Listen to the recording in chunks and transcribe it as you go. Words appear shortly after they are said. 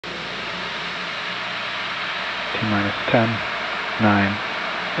T-minus 10, 9,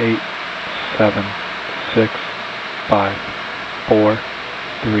 8, 7, 6, 5, 4,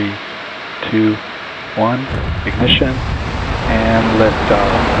 3, 2, 1. Ignition and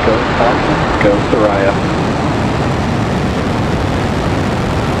liftoff. Go Falcon, go Thuraya.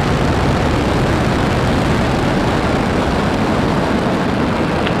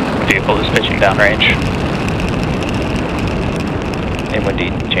 Vehicle is pitching downrange. And windy,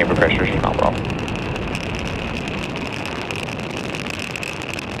 chamber pressure is phenomenal.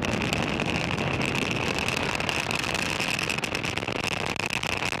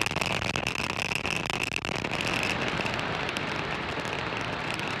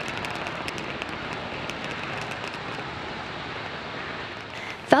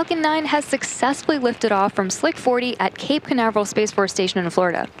 Falcon 9 has successfully lifted off from Slick 40 at Cape Canaveral Space Force Station in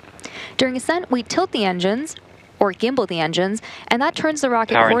Florida. During ascent, we tilt the engines, or gimbal the engines, and that turns the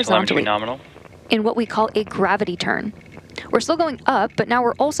rocket horizontally in what we call a gravity turn. We're still going up, but now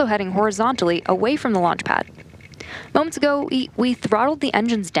we're also heading horizontally away from the launch pad. Moments ago, we throttled the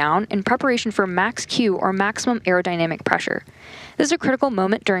engines down in preparation for max Q, or maximum aerodynamic pressure. This is a critical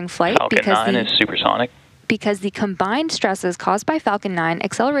moment during flight Falcon 9 is supersonic. Because the combined stresses caused by Falcon 9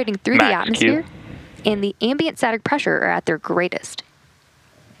 accelerating through the atmosphere and the ambient static pressure are at their greatest.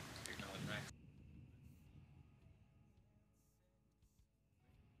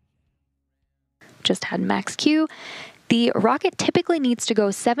 Just had max Q. The rocket typically needs to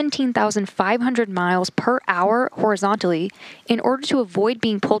go 17,500 miles per hour horizontally in order to avoid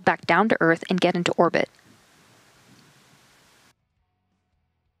being pulled back down to Earth and get into orbit.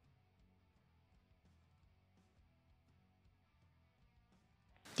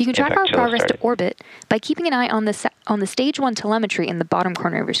 You can track our progress to orbit by keeping an eye on the Stage 1 telemetry in the bottom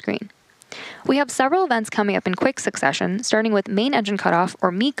corner of your screen. We have several events coming up in quick succession, starting with main engine cutoff,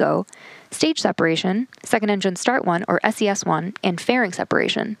 or MECO, stage separation, second engine start 1, or SES1, and fairing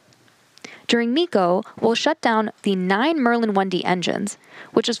separation. During MECO, we'll shut down the 9 Merlin 1D engines,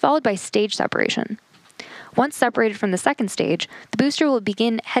 which is followed by stage separation. Once separated from the second stage, the booster will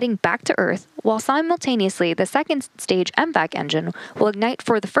begin heading back to Earth, while simultaneously the second stage MVAC engine will ignite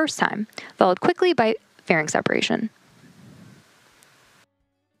for the first time, followed quickly by fairing separation.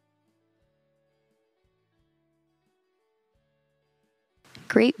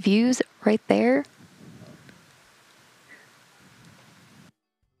 Great views right there.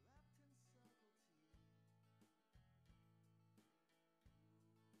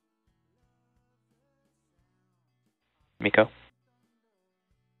 MECO.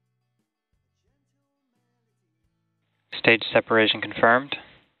 Stage separation confirmed.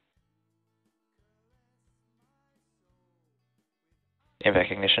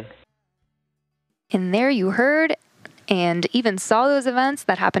 MVAC ignition. And there you heard and even saw those events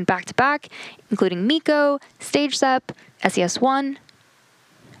that happened back to back, including MECO, stage sep, SES1.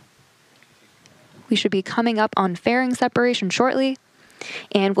 We should be coming up on fairing separation shortly.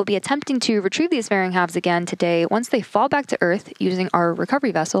 And we'll be attempting to retrieve these fairing halves again today once they fall back to Earth using our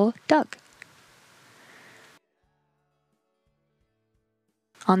recovery vessel, Doug.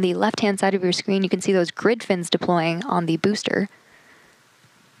 On the left-hand side of your screen, you can see those grid fins deploying on the booster.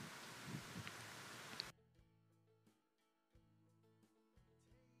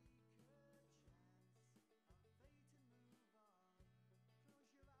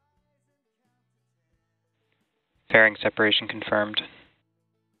 Fairing separation confirmed.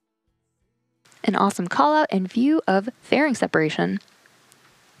 An awesome call out and view of fairing separation.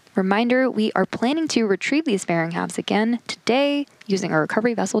 Reminder, we are planning to retrieve these fairing halves again today using our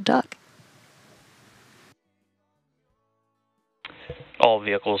recovery vessel, Duck. All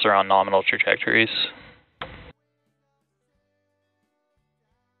vehicles are on nominal trajectories.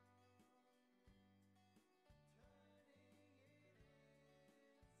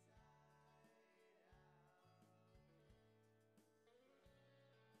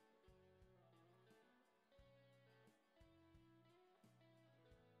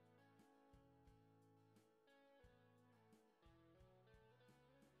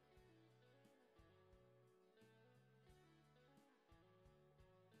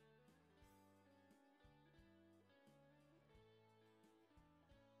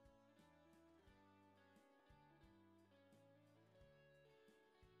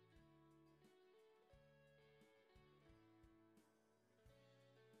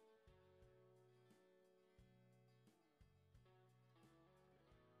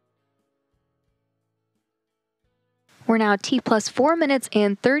 We're now T plus 4 minutes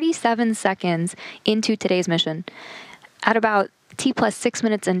and 37 seconds into today's mission. At about T plus 6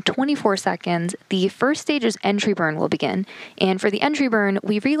 minutes and 24 seconds, the first stage's entry burn will begin. And for the entry burn,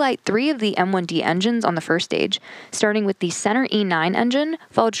 we relight 3 of the M1D engines on the first stage, starting with the center E9 engine,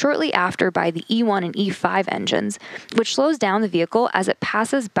 followed shortly after by the E1 and E5 engines, which slows down the vehicle as it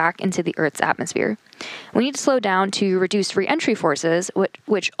passes back into the Earth's atmosphere. We need to slow down to reduce re-entry forces,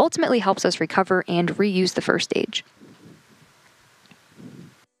 which ultimately helps us recover and reuse the first stage.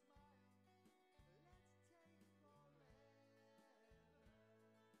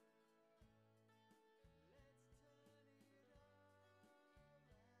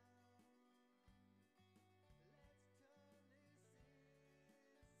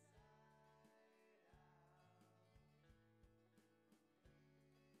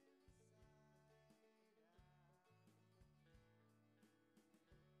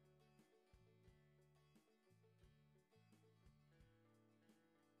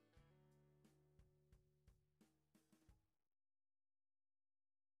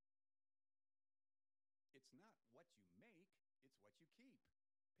 It's not what you make, it's what you keep.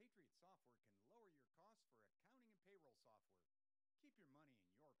 Patriot Software can lower your costs for accounting and payroll software. Keep your money in your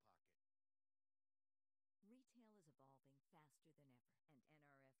pocket. Retail is evolving faster than ever,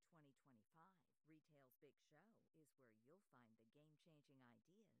 and NRF 2025, Retail's big show, is where you'll find the game-changing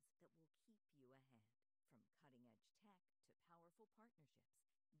ideas that will keep you ahead. From cutting-edge tech to powerful partnerships,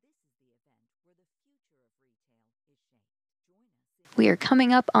 this is the event where the future of retail is shaped. Join us. We are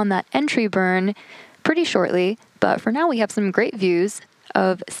coming up on that entry burn pretty shortly, but for now we have some great views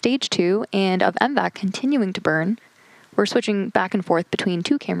of Stage 2 and of MVAC continuing to burn. We're switching back and forth between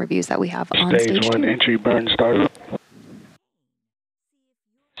 2 camera views that we have on Stage 1 2. entry burn started.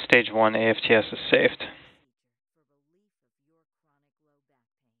 Stage 1 AFTS is saved.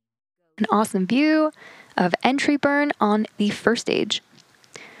 An awesome view of entry burn on the first stage.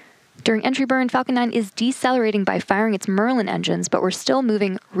 During entry burn, Falcon 9 is decelerating by firing its Merlin engines, but we're still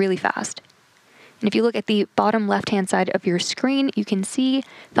moving really fast. And if you look at the bottom left-hand side of your screen, you can see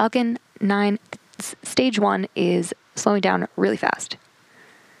Falcon 9 Stage 1 is slowing down really fast.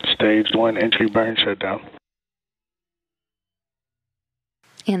 Stage 1 entry burn shutdown.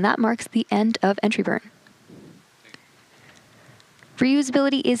 And that marks the end of entry burn.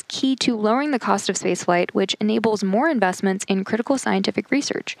 Reusability is key to lowering the cost of spaceflight, which enables more investments in critical scientific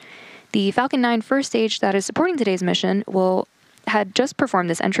research. The Falcon 9 first stage that is supporting today's mission had just performed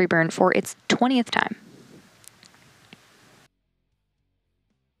this entry burn for its 20th time.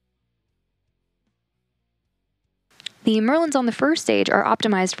 The Merlins on the first stage are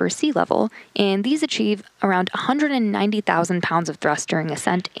optimized for sea level, and these achieve around 190,000 pounds of thrust during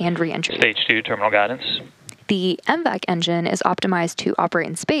ascent and re-entry. Stage 2 terminal guidance. The MVAC engine is optimized to operate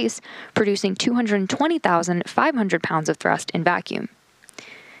in space, producing 220,500 pounds of thrust in vacuum.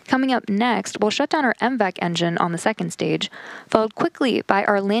 Coming up next, we'll shut down our MVAC engine on the second stage, followed quickly by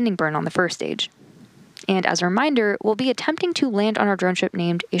our landing burn on the first stage. And as a reminder, we'll be attempting to land on our drone ship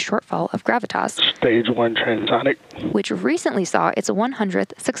named A Shortfall of Gravitas, Stage 1 transonic. which recently saw its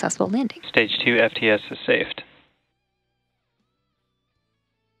 100th successful landing. Stage 2 FTS is saved.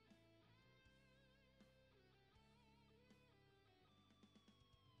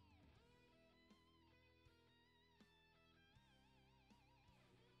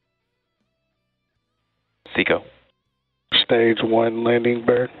 Seco. Stage 1 landing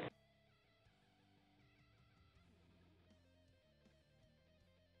burn.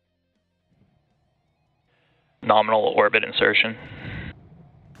 Nominal orbit insertion.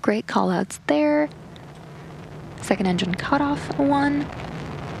 Great callouts there. Second engine cutoff 1.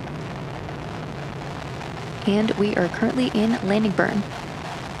 And we are currently in landing burn.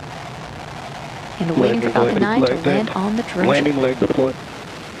 And waiting for Falcon 9 to land on the drone ship. Landing leg deployed.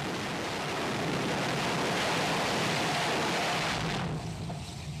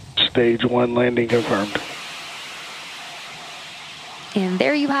 Stage 1 landing confirmed. And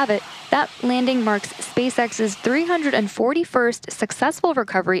there you have it. That landing marks SpaceX's 341st successful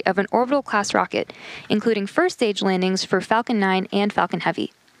recovery of an orbital-class rocket, including first-stage landings for Falcon 9 and Falcon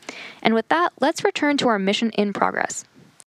Heavy. And with that, let's return to our mission in progress.